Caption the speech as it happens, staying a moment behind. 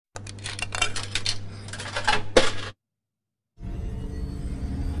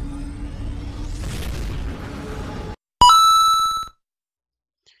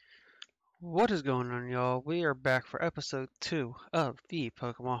What is going on, y'all? We are back for episode 2 of the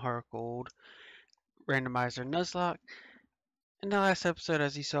Pokemon HeartGold Randomizer Nuzlocke. In the last episode,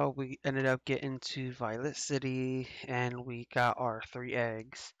 as you saw, we ended up getting to Violet City and we got our 3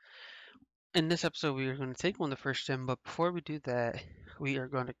 eggs. In this episode, we are going to take on the first gym, but before we do that, we are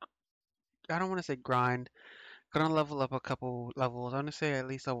going to, I don't want to say grind, going to level up a couple levels. I want to say at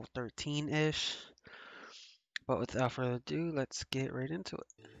least level 13-ish. But without further ado, let's get right into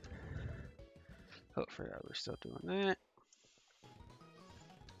it. Hopefully, we're still doing that.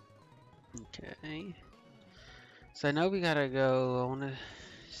 Okay. So I know we gotta go, I wanna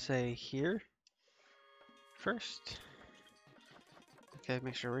say here first. Okay,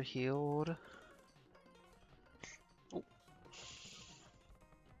 make sure we're healed. Oh.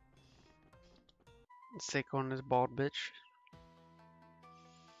 Let's take on this bald bitch.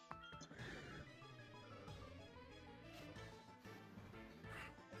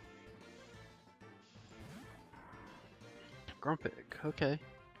 Grumpig, okay.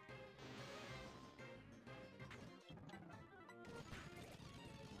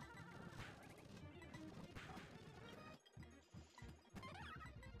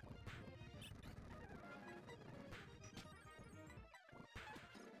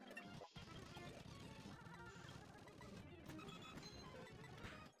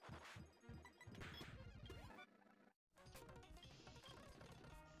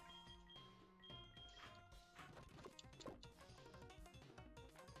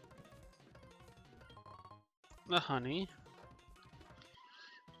 The honey.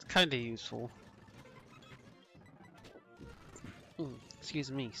 It's kinda useful.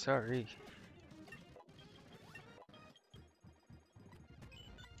 Excuse me, sorry.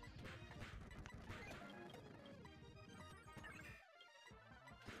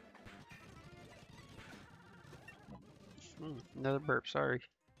 Another burp, sorry.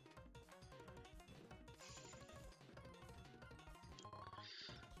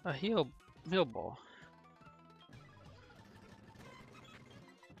 A heal ball.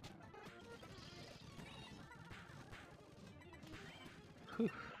 Whew.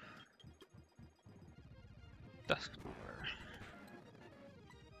 That's gonna work.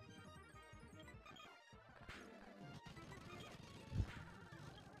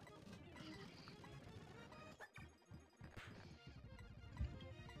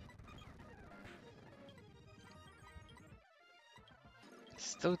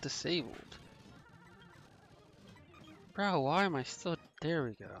 Still disabled. Bro, why am I still... There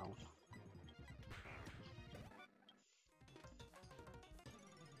we go.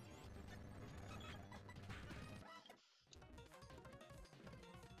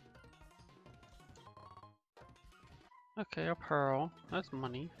 Okay, a pearl. That's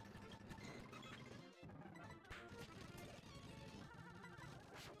money.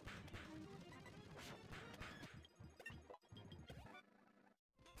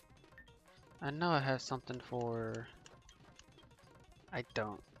 I know I have something for... I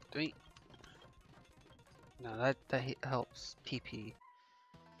don't. Wait. No, that helps PP.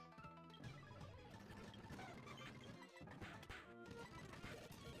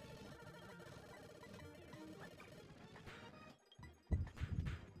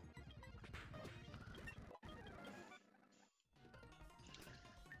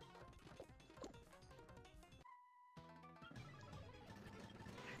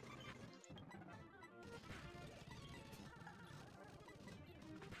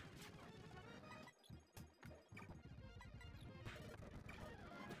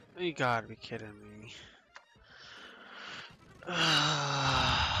 You gotta be kidding me.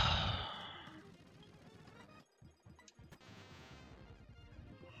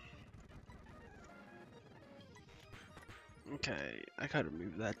 Okay, I gotta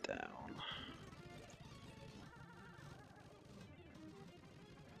move that down.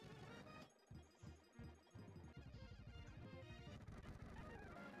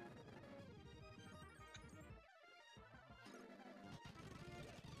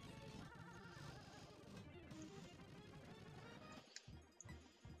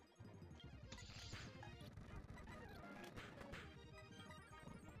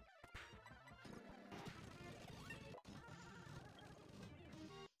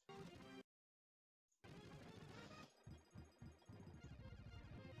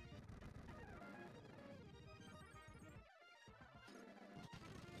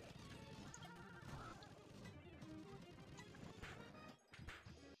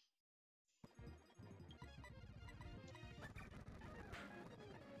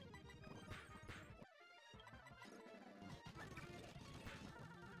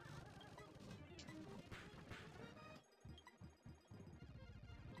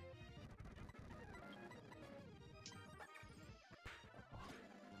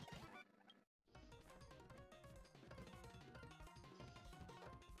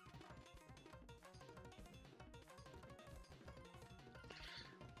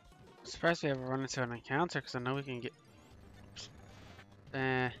 surprised we ever run into an encounter because I know we can get.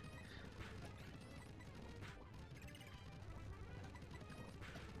 Eh.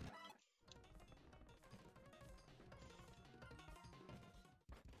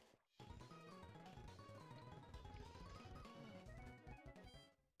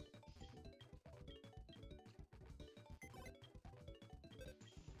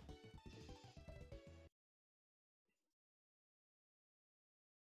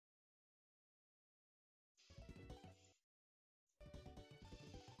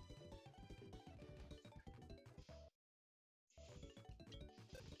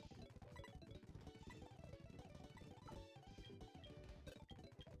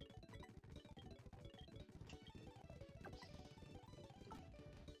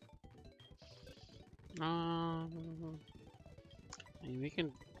 I mean, we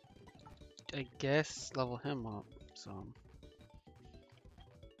can, I guess, level him up. So.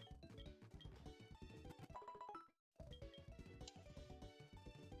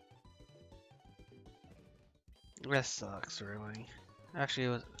 That sucks, really. Actually, it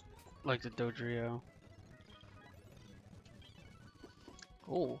was like the Dodrio.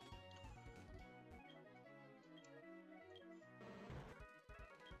 Oh.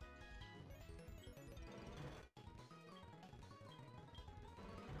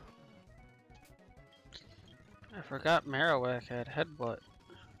 I forgot Marowak had Headbutt.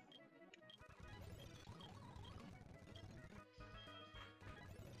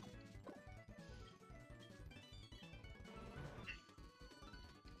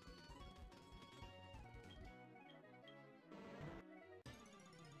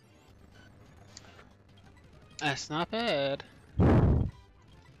 That's not bad.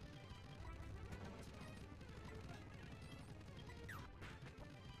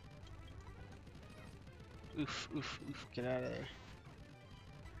 Oof, oof, oof, get out of there.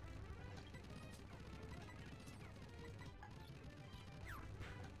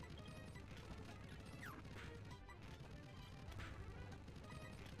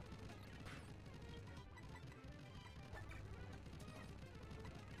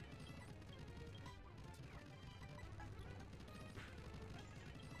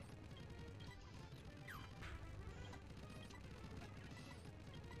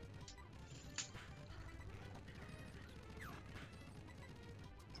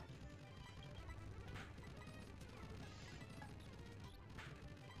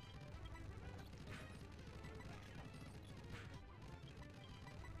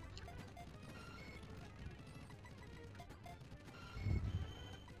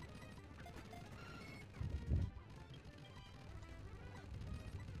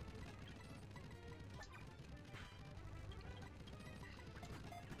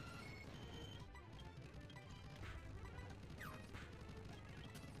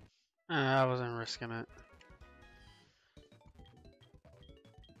 I wasn't risking it.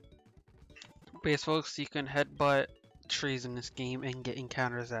 Base folks, you can headbutt trees in this game and get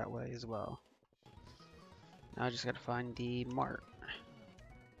encounters that way as well. Now I just gotta find the mart.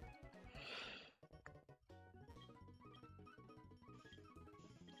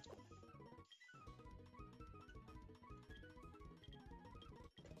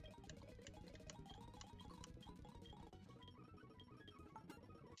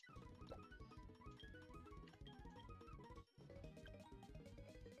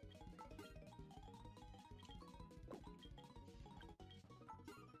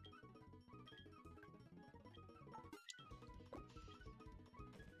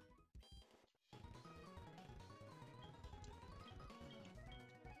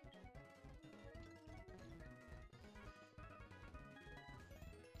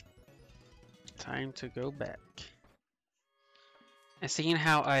 Time to go back. And seeing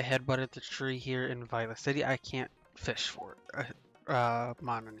how I headbutted the tree here in Violet City, I can't fish for it,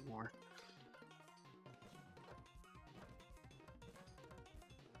 Mon anymore.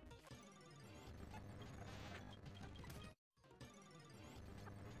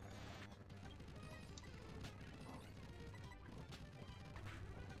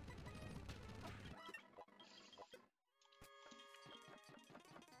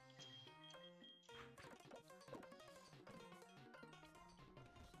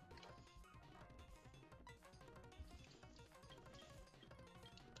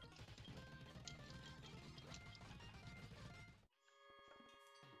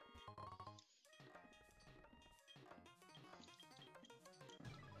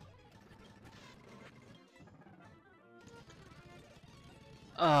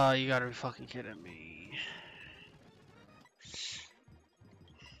 Oh, you gotta be fucking kidding me.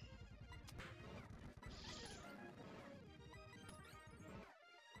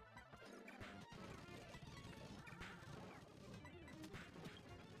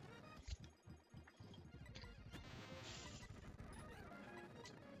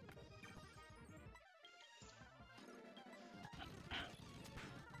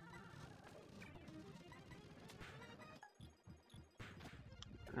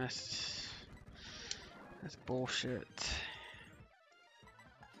 That's bullshit.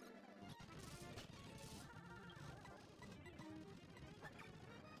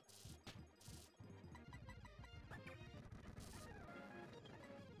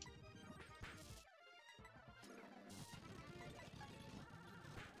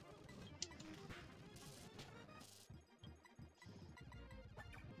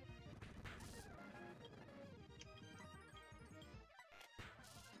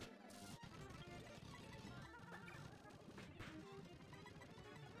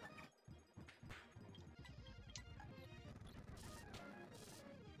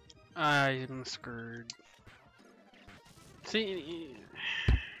 I'm screwed. See,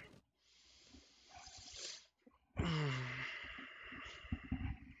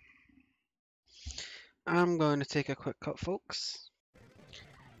 I'm going to take a quick cut, folks.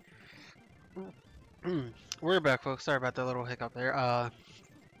 We're back, folks. Sorry about that little hiccup there. I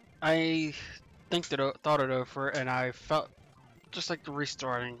thought it over, and I felt just like the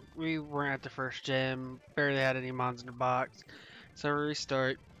restarting. We weren't at the first gym, barely had any mons in the box, so we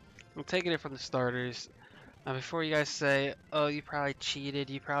restart. I'm taking it from the starters. Now, before you guys say, "Oh, you probably cheated.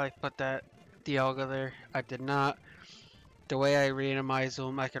 You probably put that Dialga there," I did not. The way I randomize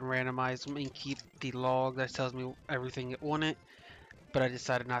them, I can randomize them and keep the log that tells me everything it wanted. But I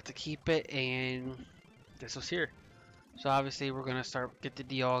decided not to keep it, and this was here. So obviously we're gonna get the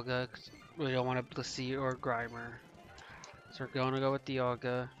Dialga, 'cause we don't want a Blissey or Grimer. So we're gonna go with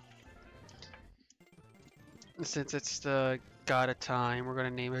Dialga. And since it's the god of time, we're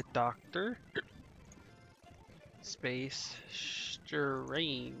gonna name it Doctor Space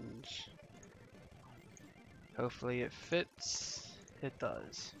Strange. Hopefully it fits. It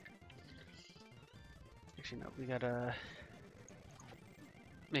does. Actually no, we gotta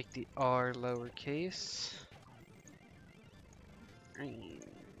make the R lowercase.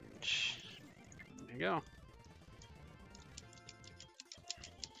 Range. There you go.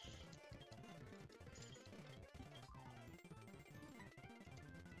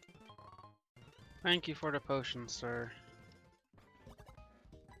 Thank you for the potion, sir.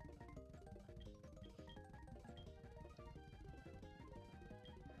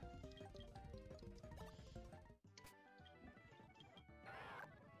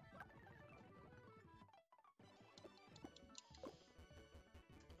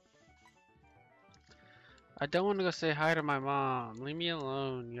 I don't want to go say hi to my mom. Leave me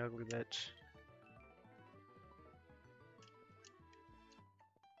alone, you ugly bitch.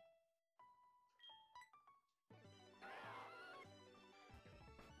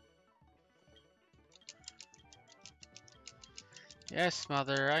 Yes,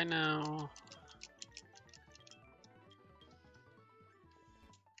 mother, I know.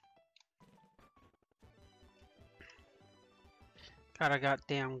 God, I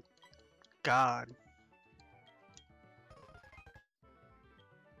goddamn God.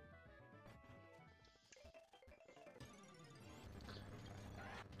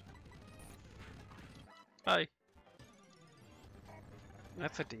 Hi.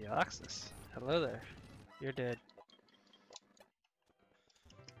 That's a Deoxys. Hello there. You're dead.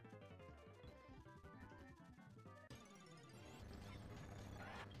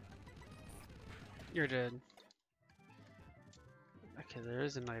 You're dead. Okay, there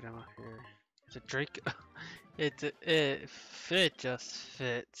is an item up here. It's a Drake. It just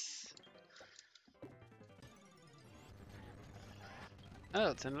fits.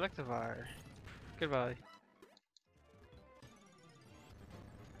 Oh, it's an Electivire. Goodbye.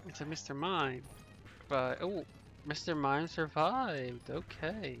 It's a Mr. Mime. Goodbye. Oh, Mr. Mime survived.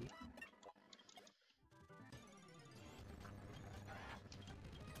 Okay.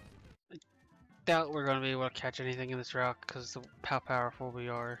 Doubt we're gonna be able to catch anything in this route because of how powerful we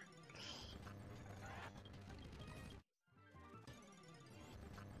are.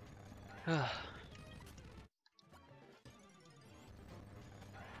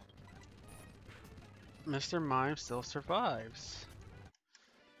 Mr. Mime still survives.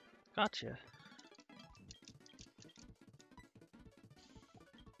 Gotcha.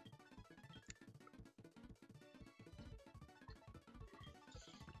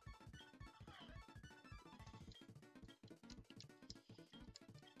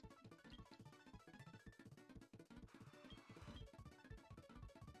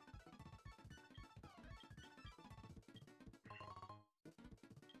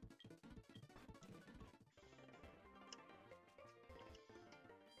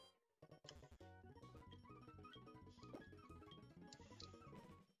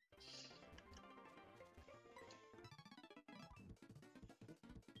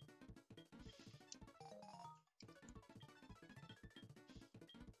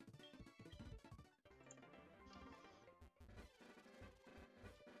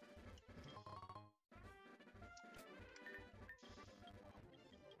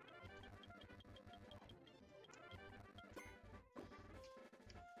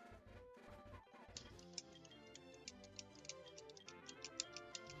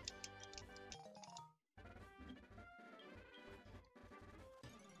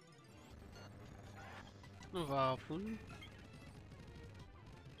 Vileplume.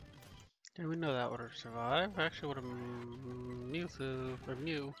 Did we know that would have survived? Actually, would have Mewtwo or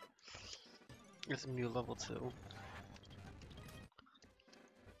Mew. It's Mew level 2.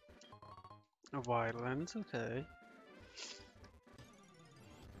 A wide lens, okay.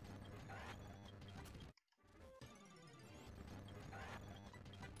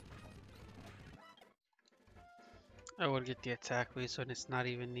 I would get the attack boost when it's not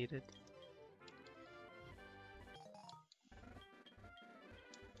even needed.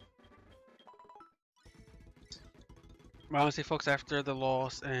 Honestly, folks, after the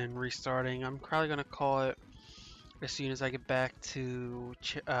loss and restarting, I'm probably gonna call it as soon as I get back to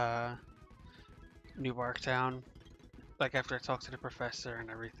New Barktown. Like after I talk to the professor and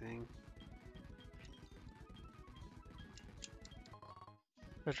everything.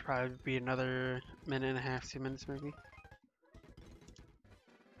 Which should probably be another minute and a half, 2 minutes maybe.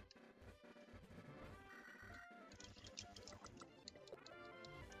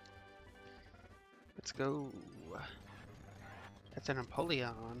 Let's go. That's an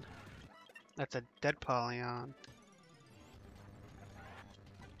Empoleon. That's a dead Poleon.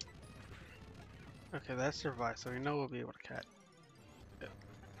 Okay, that survived, so we know we'll be able to catch it.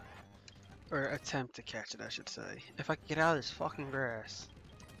 Or attempt to catch it, I should say. If I can get out of this fucking grass.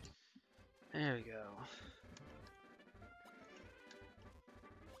 There we go.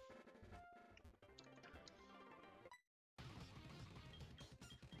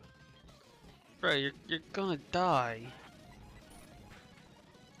 Bro, you're gonna die.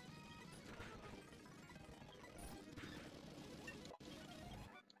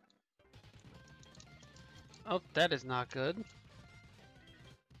 Oh, that is not good.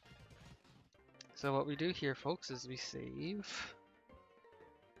 So what we do here, folks, is we save.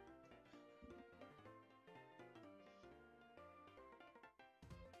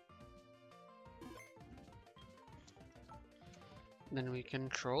 Then we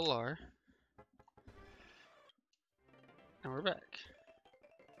control R. And we're back.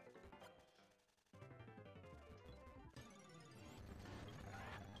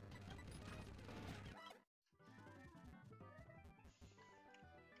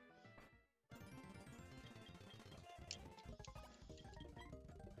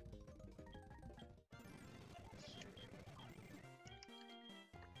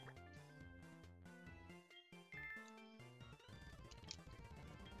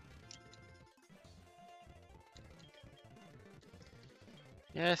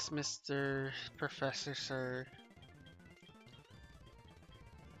 Yes, Mr. Professor, sir.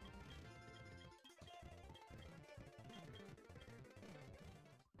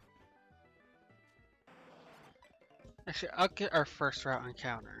 Actually, I'll get our first route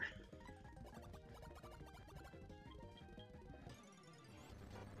encounter.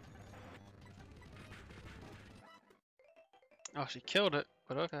 Oh, she killed it,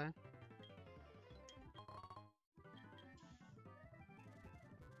 but okay.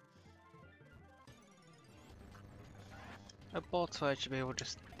 A ball I should be able to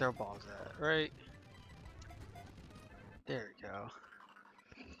just throw balls at, right? There we go.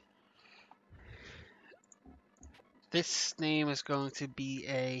 This name is going to be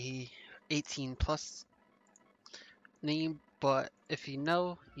a 18 plus name, but if you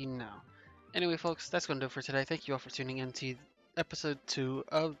know, you know. Anyway, folks, that's going to do it for today. Thank you all for tuning in to episode 2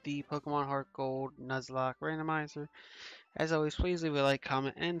 of the Pokemon HeartGold Nuzlocke Randomizer. As always, please leave a like,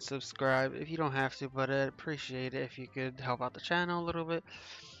 comment, and subscribe if you don't have to, but I'd appreciate it if you could help out the channel a little bit.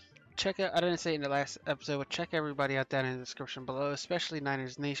 Check out, I didn't say it in the last episode, but check everybody out down in the description below, especially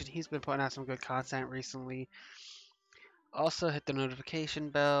Niners Nation. He's been putting out some good content recently. Also, hit the notification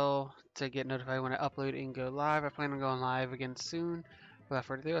bell to get notified when I upload and go live. I plan on going live again soon. Without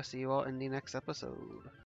further ado, I'll see you all in the next episode.